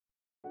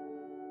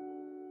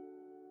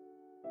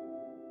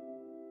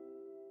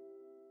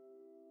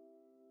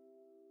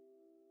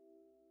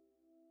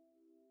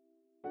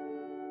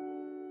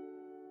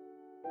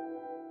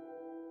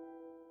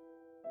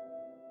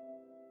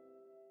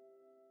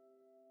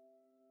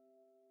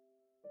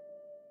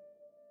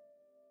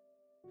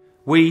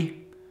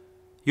We,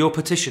 your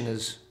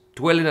petitioners,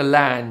 dwell in a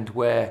land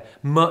where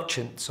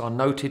merchants are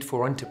noted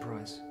for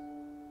enterprise,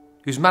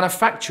 whose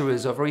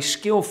manufacturers are very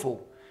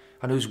skillful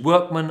and whose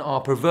workmen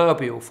are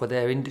proverbial for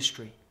their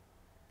industry.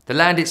 The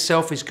land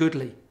itself is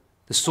goodly,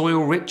 the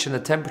soil rich and the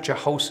temperature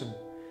wholesome.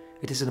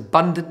 It is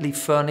abundantly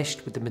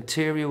furnished with the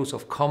materials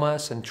of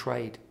commerce and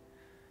trade.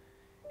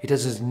 It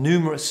has as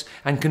numerous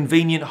and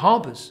convenient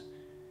harbours.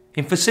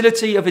 In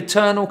facility of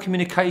eternal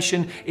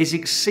communication it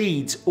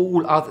exceeds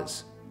all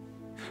others.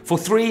 For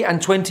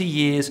 23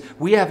 years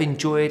we have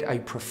enjoyed a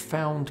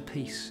profound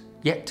peace,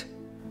 yet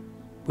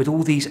with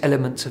all these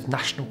elements of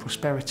national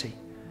prosperity,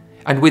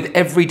 and with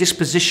every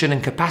disposition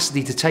and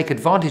capacity to take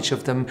advantage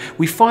of them,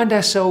 we find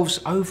ourselves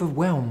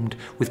overwhelmed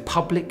with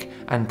public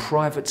and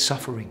private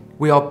suffering.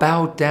 We are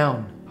bowed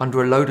down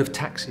under a load of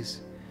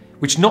taxes,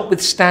 which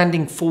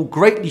notwithstanding fall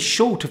greatly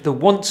short of the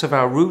wants of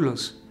our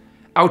rulers.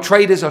 Our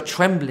traders are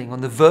trembling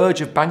on the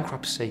verge of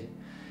bankruptcy.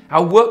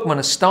 Our workmen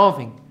are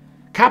starving.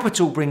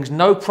 Capital brings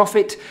no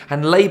profit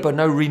and labour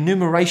no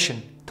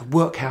remuneration. The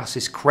workhouse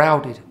is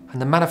crowded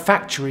and the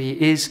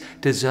manufactory is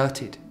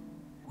deserted.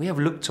 We have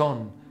looked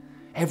on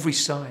every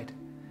side.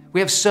 We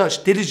have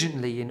searched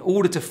diligently in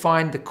order to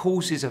find the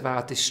causes of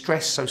our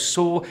distress so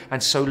sore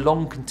and so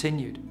long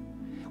continued.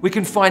 We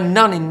can find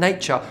none in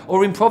nature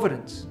or in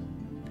providence.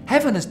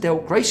 Heaven has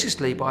dealt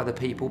graciously by the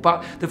people,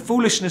 but the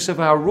foolishness of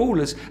our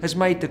rulers has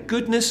made the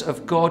goodness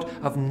of God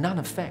of none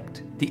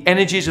effect. The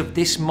energies of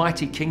this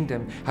mighty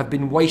kingdom have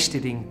been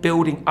wasted in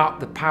building up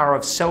the power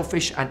of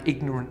selfish and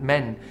ignorant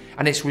men,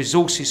 and its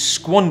resources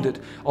squandered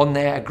on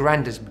their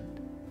aggrandizement.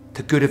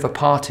 The good of a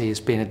party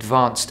has been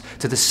advanced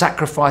to the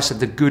sacrifice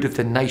of the good of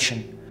the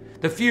nation.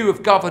 The few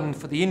have governed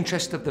for the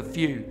interest of the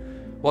few,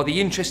 while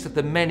the interest of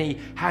the many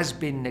has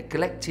been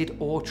neglected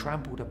or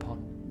trampled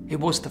upon. It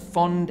was the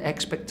fond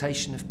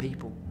expectation of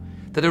people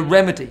that a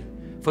remedy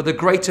for the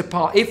greater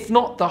part, if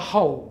not the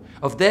whole,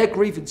 of their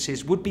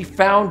grievances would be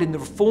found in the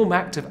Reform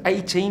Act of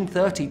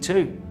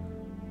 1832.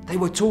 They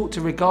were taught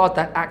to regard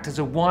that act as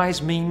a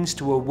wise means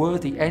to a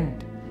worthy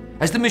end,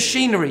 as the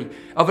machinery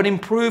of an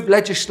improved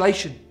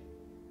legislation.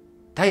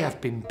 They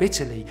have been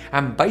bitterly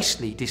and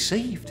basely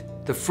deceived.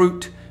 The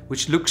fruit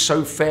which looks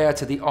so fair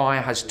to the eye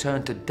has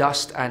turned to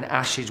dust and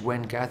ashes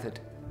when gathered.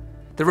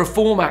 The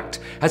Reform Act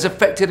has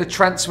effected a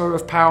transfer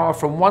of power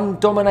from one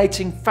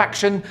dominating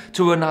faction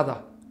to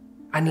another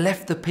and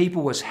left the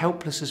people as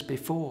helpless as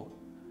before.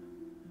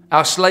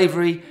 Our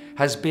slavery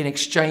has been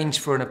exchanged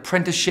for an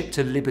apprenticeship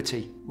to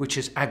liberty, which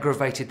has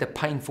aggravated the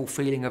painful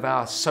feeling of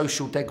our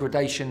social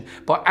degradation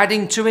by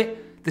adding to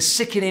it the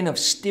sickening of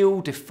still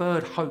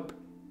deferred hope.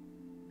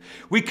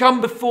 We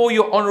come before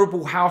your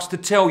honourable house to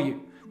tell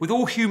you, with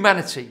all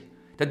humanity,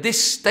 that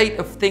this state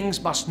of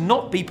things must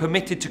not be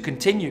permitted to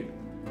continue,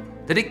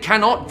 that it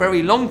cannot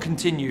very long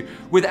continue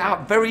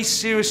without very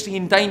seriously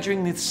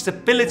endangering the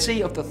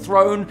stability of the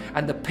throne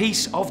and the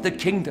peace of the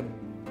kingdom.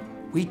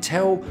 We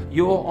tell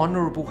your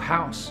honourable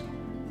house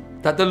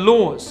that the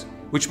laws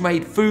which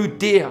made food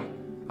dear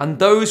and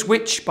those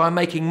which, by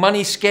making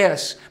money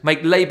scarce,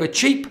 make labour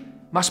cheap,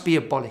 must be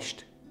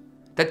abolished.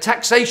 That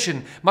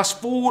taxation must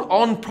fall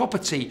on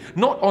property,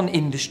 not on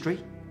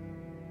industry.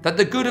 That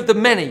the good of the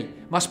many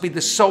must be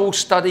the sole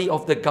study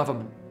of the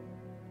government.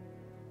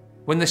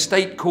 When the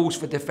state calls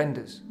for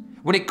defenders,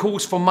 when it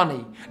calls for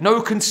money,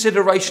 no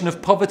consideration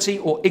of poverty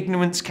or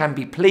ignorance can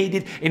be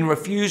pleaded in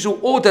refusal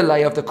or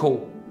delay of the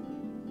call.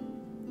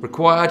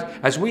 Required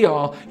as we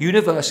are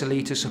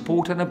universally to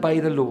support and obey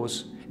the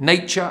laws,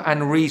 nature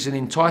and reason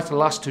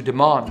entitle us to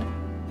demand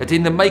that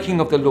in the making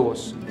of the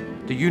laws,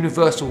 the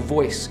universal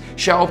voice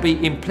shall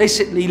be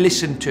implicitly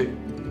listened to.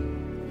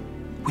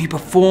 We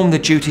perform the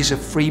duties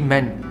of free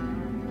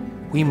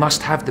men. We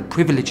must have the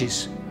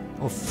privileges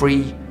of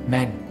free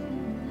men.